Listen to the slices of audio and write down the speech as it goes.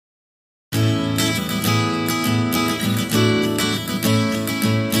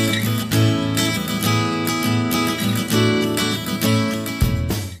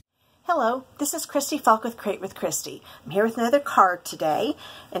Hello, this is Christy Falk with Crate with Christy. I'm here with another card today,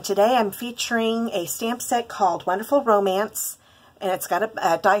 and today I'm featuring a stamp set called Wonderful Romance, and it's got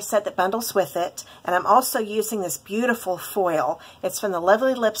a die set that bundles with it, and I'm also using this beautiful foil. It's from the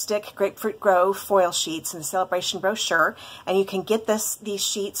Lovely Lipstick Grapefruit Grove foil sheets in the Sale-A-Bration brochure, and you can get these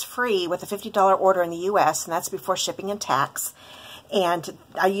sheets free with a $50 order in the U.S., and that's before shipping and tax. And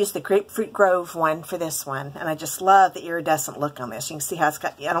I used the Grapefruit Grove one for this one, and I just love the iridescent look on this. You can see how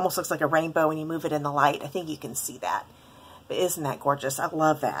it almost looks like a rainbow when you move it in the light. I think you can see that. But isn't that gorgeous? I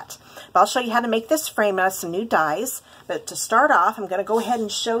love that. But I'll show you how to make this frame out of some new dies. But to start off, I'm going to go ahead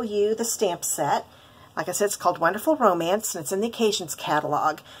and show you the stamp set. Like I said, it's called Wonderful Romance, and it's in the Occasions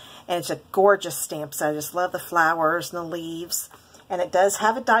catalog. And it's a gorgeous stamp set. I just love the flowers and the leaves. And it does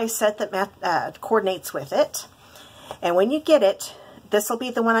have a die set that coordinates with it. And when you get it, this will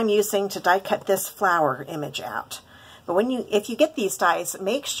be the one I'm using to die cut this flower image out. But if you get these dies,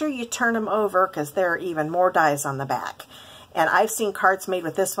 make sure you turn them over because there are even more dies on the back. And I've seen cards made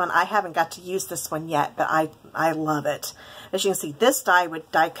with this one. I haven't got to use this one yet, but I love it. As you can see, this die would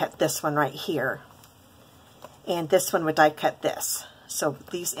die cut this one right here. And this one would die cut this. So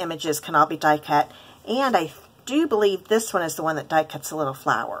these images can all be die cut. And I do believe this one is the one that die cuts a little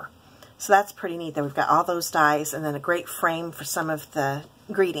flower. So that's pretty neat that we've got all those dies and then a great frame for some of the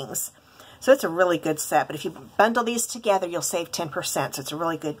greetings. So it's a really good set, but if you bundle these together, you'll save 10%, so it's a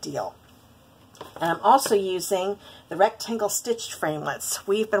really good deal. And I'm also using the rectangle stitched framelets.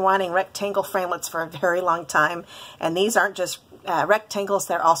 We've been wanting rectangle framelets for a very long time, and these aren't just rectangles,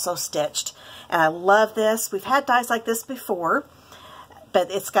 they're also stitched. And I love this. We've had dies like this before, but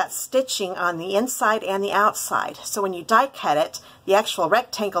it's got stitching on the inside and the outside. So when you die cut it, the actual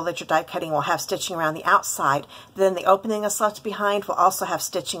rectangle that you're die cutting will have stitching around the outside. Then the opening that's left behind will also have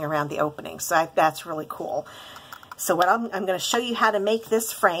stitching around the opening. So that's really cool. So what I'm going to show you how to make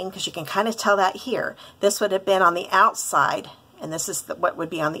this frame, because you can kind of tell that here. This would have been on the outside, and this is what would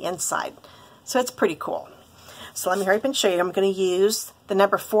be on the inside. So it's pretty cool. So let me hurry up and show you. I'm going to use the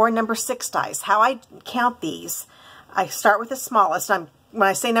number 4 and number 6 dies. How I count these, I start with the smallest. When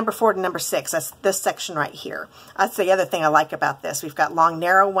I say number 4 to number 6, that's this section right here. That's the other thing I like about this. We've got long,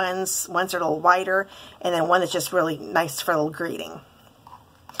 narrow ones that are a little wider, and then one that's just really nice for a little greeting.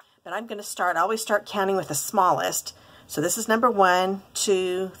 But I'm going to always start counting with the smallest. So this is number 1,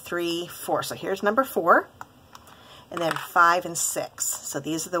 2, 3, 4. So here's number 4, and then 5 and 6. So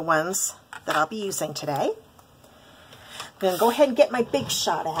these are the ones that I'll be using today. I'm going to go ahead and get my big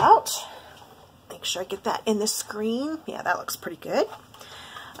shot out. Make sure I get that in the screen. Yeah, that looks pretty good.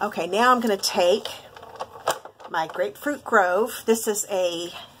 Okay, now I'm going to take my Grapefruit Grove. This is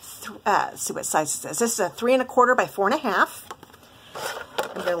let's see what size this is. This is a 3 1/4 by 4 1/2.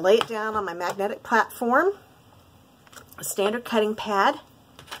 I'm going to lay it down on my magnetic platform, a standard cutting pad,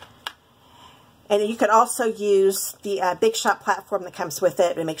 and you could also use the Big Shot platform that comes with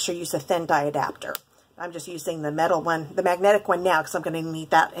it, and make sure you use a thin die adapter. I'm just using the metal one, the magnetic one now, because I'm going to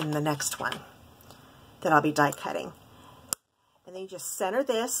need that in the next one that I'll be die cutting. And then you just center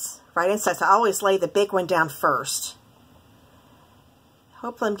this right inside. So I always lay the big one down first.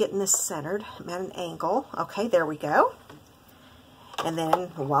 Hopefully I'm getting this centered. I'm at an angle. Okay, there we go. And then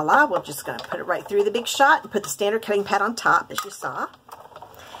voila, we're just going to put it right through the Big Shot and put the standard cutting pad on top, as you saw.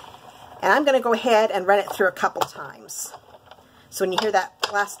 And I'm going to go ahead and run it through a couple times. So when you hear that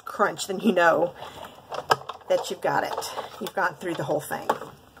last crunch, then you know that you've got it. You've gone through the whole thing.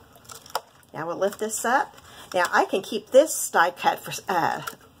 Now we'll lift this up. Now I can keep this die cut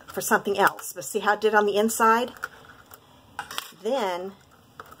for something else. But see how it did on the inside? Then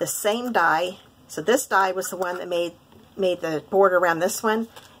the same die, so this die was the one that made the border around this one.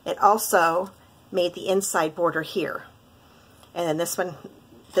 It also made the inside border here. And then this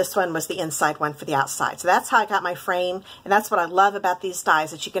one was the inside one for the outside. So that's how I got my frame, and that's what I love about these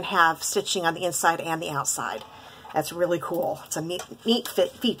dies, that you can have stitching on the inside and the outside. That's really cool. It's a neat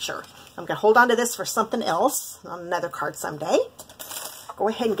feature. I'm going to hold on to this for something else on another card someday. Go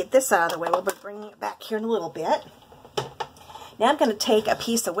ahead and get this out of the way. We'll be bringing it back here in a little bit. Now I'm going to take a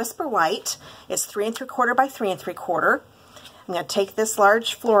piece of Whisper White. It's 3 3/4 by 3 3/4. I'm going to take this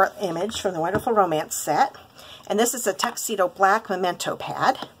large floral image from the Wonderful Romance set. And this is a Tuxedo Black Memento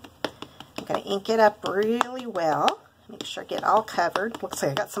pad. I'm going to ink it up really well. Make sure I get it all covered. Looks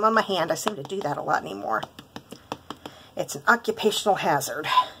like I got some on my hand. I seem to do that a lot anymore. It's an occupational hazard.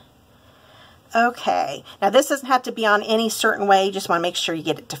 Okay, now this doesn't have to be on any certain way. You just want to make sure you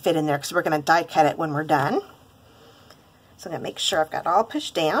get it to fit in there, because we're going to die cut it when we're done. So I'm going to make sure I've got it all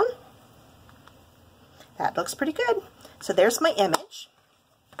pushed down. That looks pretty good. So there's my image.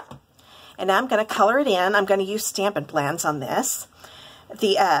 And now I'm going to color it in. I'm going to use Stampin' Blends on this.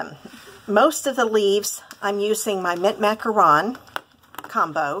 The most of the leaves, I'm using my mint macaron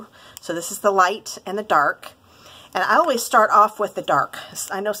combo. So this is the light and the dark. And I always start off with the dark.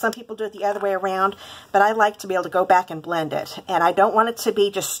 I know some people do it the other way around, but I like to be able to go back and blend it. And I don't want it to be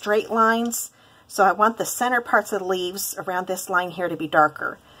just straight lines. So I want the center parts of the leaves around this line here to be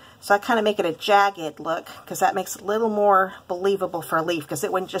darker. So I kind of make it a jagged look because that makes it a little more believable for a leaf because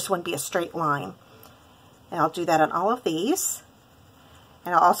it wouldn't be a straight line. And I'll do that on all of these.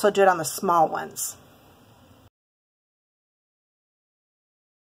 And I'll also do it on the small ones.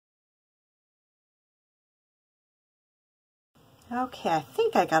 Okay, I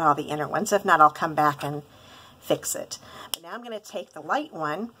think I got all the inner ones. If not, I'll come back and fix it. But now I'm going to take the light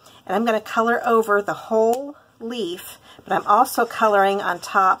one, and I'm going to color over the whole leaf, but I'm also coloring on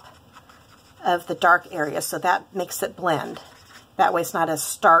top of the dark area, so that makes it blend. That way it's not a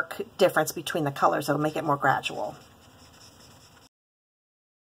stark difference between the colors. It'll make it more gradual.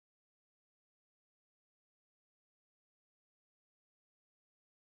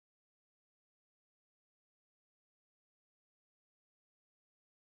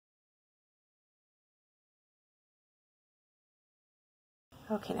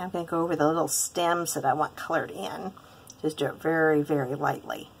 Okay, now I'm going to go over the little stems that I want colored in. Just do it very, very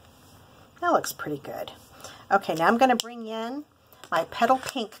lightly. That looks pretty good. Okay, now I'm going to bring in my petal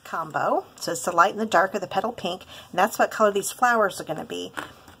pink combo. So it's the light and the dark of the petal pink, and that's what color these flowers are going to be.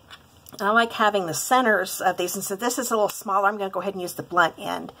 And I like having the centers of these, and since this is a little smaller, I'm going to go ahead and use the blunt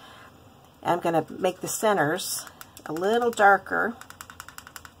end. And I'm going to make the centers a little darker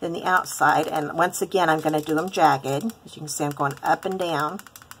than the outside, and once again I'm going to do them jagged. As you can see, I'm going up and down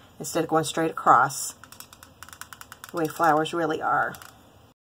instead of going straight across, the way flowers really are.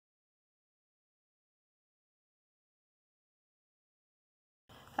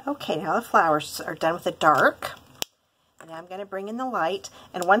 Okay, now the flowers are done with the dark. And now I'm going to bring in the light,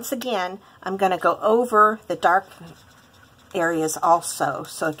 and once again I'm going to go over the dark areas also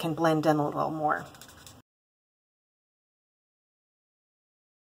so it can blend in a little more.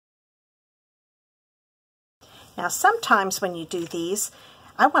 Now sometimes when you do these,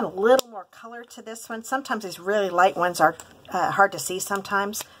 I want a little more color to this one. Sometimes these really light ones are hard to see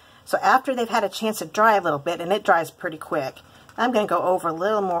sometimes. So after they've had a chance to dry a little bit, and it dries pretty quick, I'm going to go over a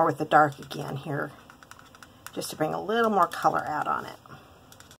little more with the dark again here, just to bring a little more color out on it.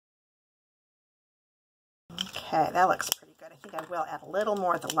 Okay, that looks pretty good. I think I will add a little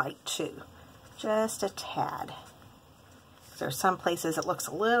more of the light too, just a tad. There are some places it looks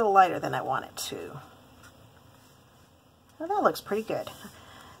a little lighter than I want it to. Well, that looks pretty good.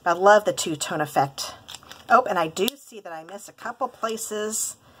 I love the two-tone effect. Oh, and I do see that I miss a couple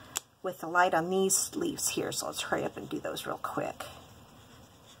places with the light on these leaves here, so let's hurry up and do those real quick.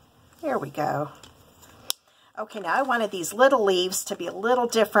 There we go. Okay, now I wanted these little leaves to be a little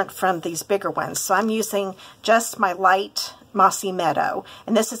different from these bigger ones, so I'm using just my light Mossy Meadow,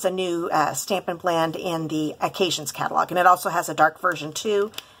 and this is a new Stampin' Blend in the Occasions catalog, and it also has a dark version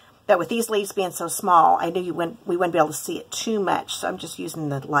too. But with these leaves being so small, I knew we wouldn't be able to see it too much, so I'm just using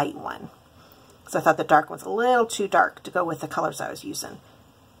the light one. Because I thought the dark one's a little too dark to go with the colors I was using.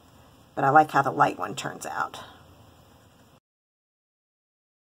 But I like how the light one turns out.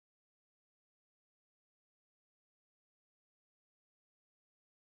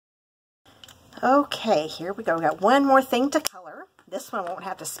 Okay, here we go. We got one more thing to color. This one won't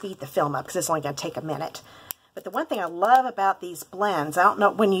have to speed the film up because it's only going to take a minute. But the one thing I love about these blends, I don't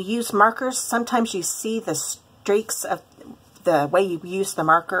know, when you use markers, sometimes you see the streaks of the way you use the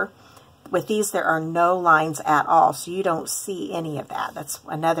marker. With these, there are no lines at all, so you don't see any of that. That's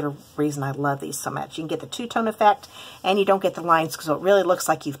another reason I love these so much. You can get the two-tone effect, and you don't get the lines because it really looks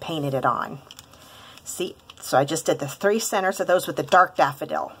like you've painted it on. See, so I just did the 3 centers of those with the dark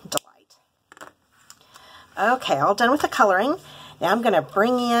daffodil delight. Okay, all done with the coloring. Now I'm going to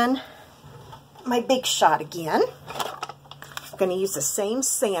bring in my big shot again. I'm going to use the same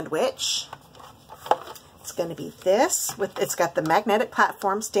sandwich. It's going to be this. It's got the magnetic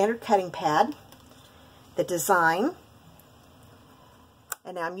platform, standard cutting pad, the design.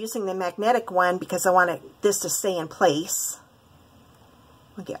 And now I'm using the magnetic one because I want this to stay in place.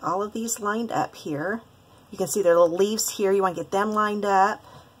 I'll get all of these lined up here. You can see there are little leaves here. You want to get them lined up.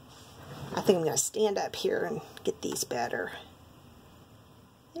 I think I'm going to stand up here and get these better.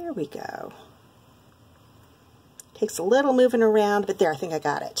 There we go. Takes a little moving around, but there, I think I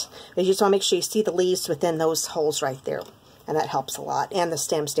got it. But you just want to make sure you see the leaves within those holes right there. And that helps a lot. And the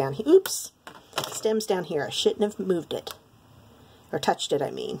stems down here. Oops. Stems down here. I shouldn't have moved it. Or touched it,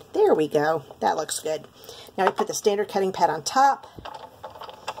 I mean. There we go. That looks good. Now we put the standard cutting pad on top.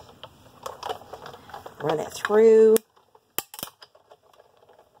 Run it through.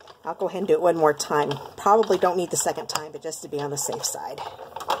 I'll go ahead and do it one more time. Probably don't need the second time, but just to be on the safe side.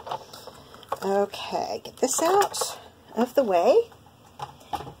 Okay, get this out of the way.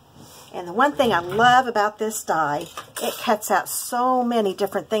 And the one thing I love about this die, it cuts out so many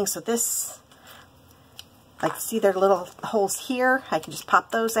different things. So this, like, see their little holes here? I can just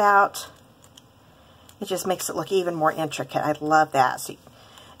pop those out. It just makes it look even more intricate. I love that. So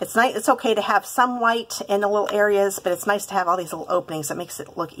it's nice. It's okay to have some white in the little areas, but it's nice to have all these little openings. It makes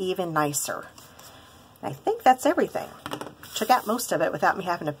it look even nicer. And I think that's everything. Took out most of it without me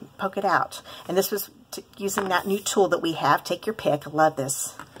having to poke it out. And this was using that new tool that we have. Take your pick. I love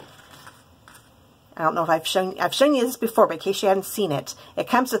this. I don't know if I've shown you this before, but in case you haven't seen it, it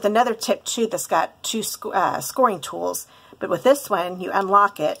comes with another tip too that's got two scoring tools. But with this one, you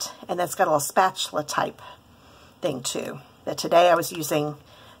unlock it, and then it's got a little spatula type thing too. But today I was using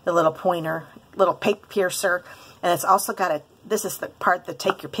the little pointer, little paper piercer, and it's also got a, this is the part, the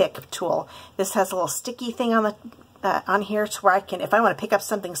take your pick tool. This has a little sticky thing on the on here to where I can, if I want to pick up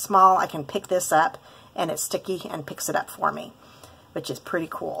something small, I can pick this up, and it's sticky and picks it up for me, which is pretty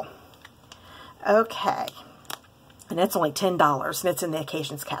cool. Okay, and it's only $10, and it's in the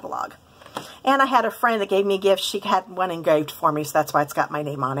Occasions catalog. And I had a friend that gave me a gift. She had one engraved for me, so that's why it's got my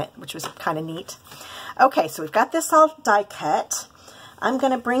name on it, which was kind of neat. Okay, so we've got this all die cut. I'm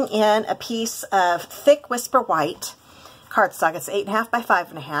going to bring in a piece of thick Whisper White cardstock. It's 8.5 by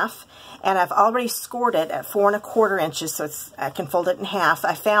 5.5, and I've already scored it at 4 1/4 inches, so it's, I can fold it in half.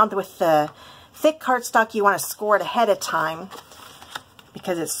 I found with the thick cardstock, you want to score it ahead of time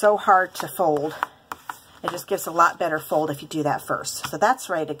because it's so hard to fold. It just gives a lot better fold if you do that first. So that's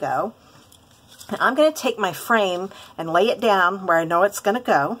ready to go. And I'm going to take my frame and lay it down where I know it's going to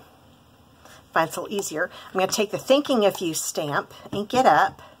go. Find it's a little easier. I'm going to take the Thinking of You stamp, ink it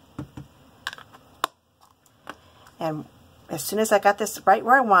up, and as soon as I got this right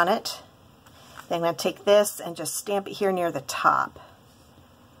where I want it, then I'm going to take this and just stamp it here near the top.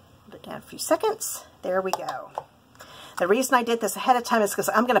 Hold it down a few seconds. There we go. The reason I did this ahead of time is because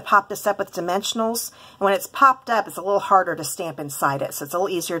I'm going to pop this up with dimensionals. And when it's popped up, it's a little harder to stamp inside it. So it's a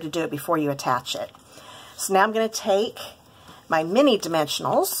little easier to do it before you attach it. So now I'm going to take my mini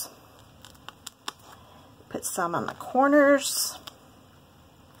dimensionals, put some on the corners.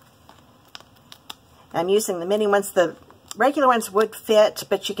 I'm using the mini ones. The regular ones would fit,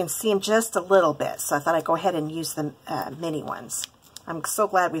 but you can see them just a little bit. So I thought I'd go ahead and use the mini ones. I'm so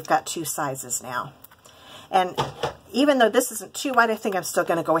glad we've got two sizes now. And even though this isn't too wide, I think I'm still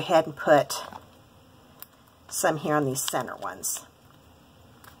going to go ahead and put some here on these center ones.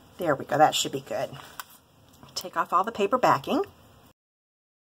 There we go. That should be good. Take off all the paper backing.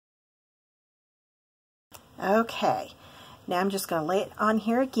 Okay. Now I'm just going to lay it on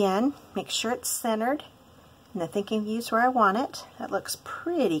here again. Make sure it's centered. And the Thinking of You is where I want it. That looks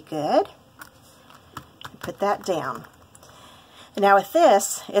pretty good. Put that down. Now with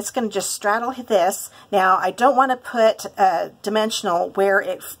this, it's going to just straddle this. Now I don't want to put a dimensional where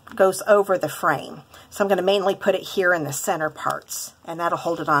it goes over the frame. So I'm going to mainly put it here in the center parts. And that'll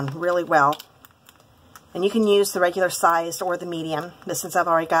hold it on really well. And you can use the regular size or the medium. This, since I've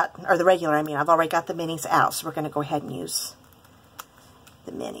already got, or the regular, I mean, I've already got the minis out. So we're going to go ahead and use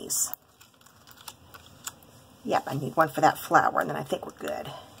the minis. Yep, I need one for that flower, and then I think we're good.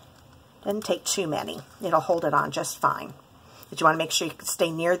 Doesn't take too many. It'll hold it on just fine. But you want to make sure you can stay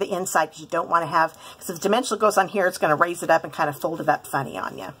near the inside because you don't want to have, because if the dimensional goes on here, it's going to raise it up and kind of fold it up funny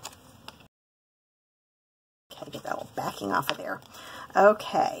on you. Okay, get that little backing off of there.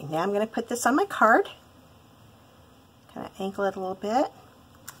 Okay, now I'm going to put this on my card. Kind of angle it a little bit.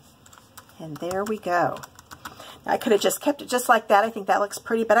 And there we go. Now, I could have just kept it just like that. I think that looks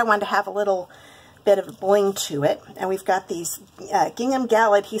pretty, but I wanted to have a little bit of a bling to it. And we've got these Gingham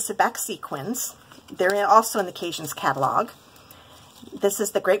Gal adhesive back sequins. They're also in the Occasions catalog. This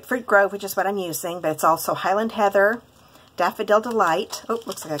is the Grapefruit Grove, which is what I'm using, but it's also Highland Heather, Daffodil Delight. Oh,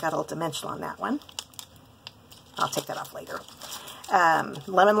 looks like I got a little dimensional on that one. I'll take that off later.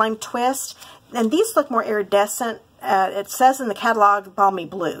 Lemon Lime Twist. And these look more iridescent. It says in the catalog Balmy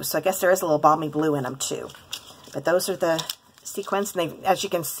Blue, so I guess there is a little Balmy Blue in them too. But those are the sequins, and they, as you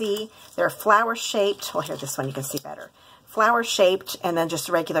can see, they're flower-shaped. Well, here, this one you can see better. Flower-shaped, and then just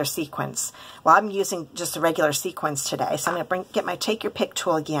a regular sequins. Well, I'm using just a regular sequins today, so I'm going to get my Take Your Pick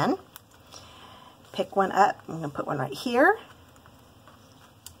tool again. Pick one up. I'm going to put one right here.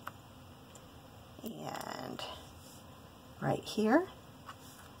 And right here.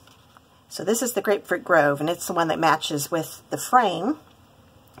 So this is the Grapefruit Grove, and it's the one that matches with the frame.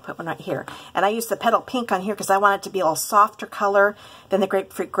 Put one right here. And I use the Petal Pink on here because I want it to be a little softer color than the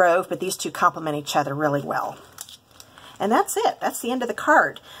Grapefruit Grove, but these two complement each other really well. And that's it. That's the end of the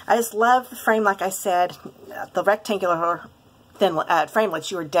card. I just love the frame, like I said. The rectangular thin framelits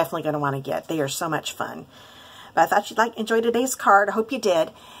you are definitely going to want to get. They are so much fun. But I thought you'd enjoy today's card. I hope you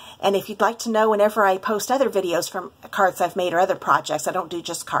did. And if you'd like to know whenever I post other videos from cards I've made or other projects, I don't do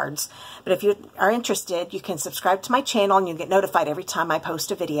just cards. But if you are interested, you can subscribe to my channel and you'll get notified every time I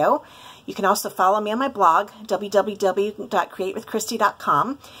post a video. You can also follow me on my blog,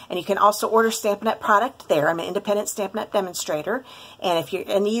 www.createwithchristy.com. And you can also order Stampin' Up! Product there. I'm an independent Stampin' Up! Demonstrator. And if you're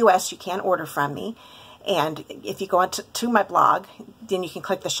in the U.S., you can order from me. And if you go on to my blog, then you can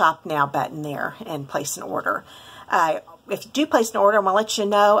click the Shop Now button there and place an order. If you do place an order, I'm going to let you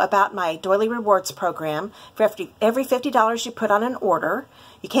know about my Doily Rewards program. For every $50 you put on an order,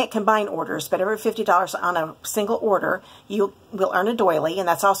 you can't combine orders, but every $50 on a single order, you will earn a doily, and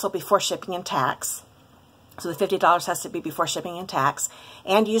that's also before shipping and tax. So the $50 has to be before shipping and tax.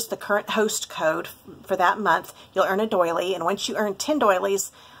 And use the current host code for that month. You'll earn a doily, and once you earn 10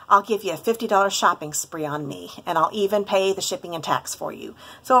 doilies, I'll give you a $50 shopping spree on me, and I'll even pay the shipping and tax for you.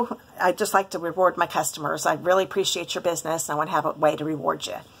 So I just like to reward my customers. I really appreciate your business, and I want to have a way to reward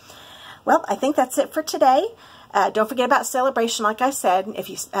you. Well, I think that's it for today. Don't forget about Sale-A-Bration, like I said. If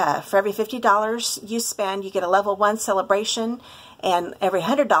you for every $50 you spend, you get a level 1 Sale-A-Bration, and every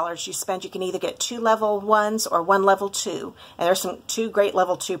 $100 you spend, you can either get 2 level 1s or 1 level 2. And there's 2 great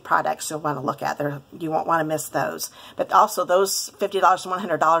level 2 products you'll want to look at. You won't want to miss those. But also those $50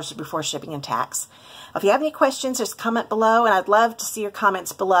 and $100 are before shipping and tax. If you have any questions, just comment below, and I'd love to see your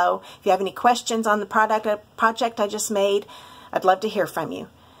comments below. If you have any questions on the project I just made, I'd love to hear from you.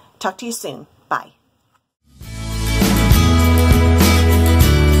 Talk to you soon. Bye.